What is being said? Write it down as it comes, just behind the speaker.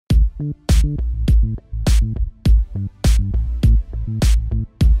The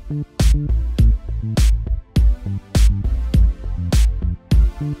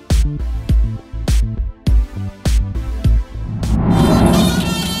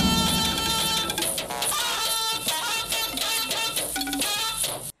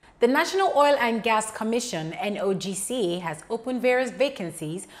National Oil and Gas Commission, NOGC, has opened various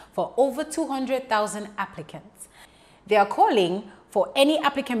vacancies for over 200,000 applicants. They are calling for any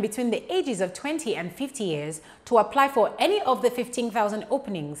applicant between the ages of 20 and 50 years to apply for any of the 15,000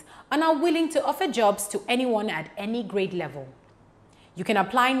 openings and are willing to offer jobs to anyone at any grade level. You can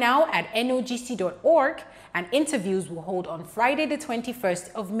apply now at NOGC.org, and interviews will hold on Friday the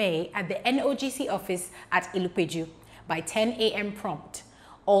 21st of May at the NOGC office at Ilupeju by 10 a.m. prompt.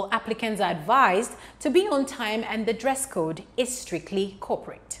 All applicants are advised to be on time and the dress code is strictly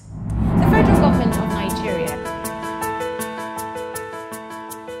corporate. The federal government of Nigeria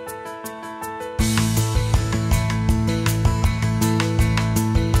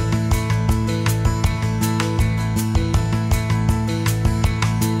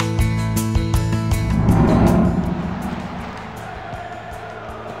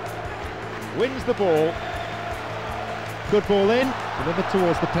wins the ball. Good ball in. Delivered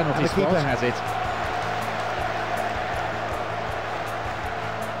towards the penalty spot. The keeper has it.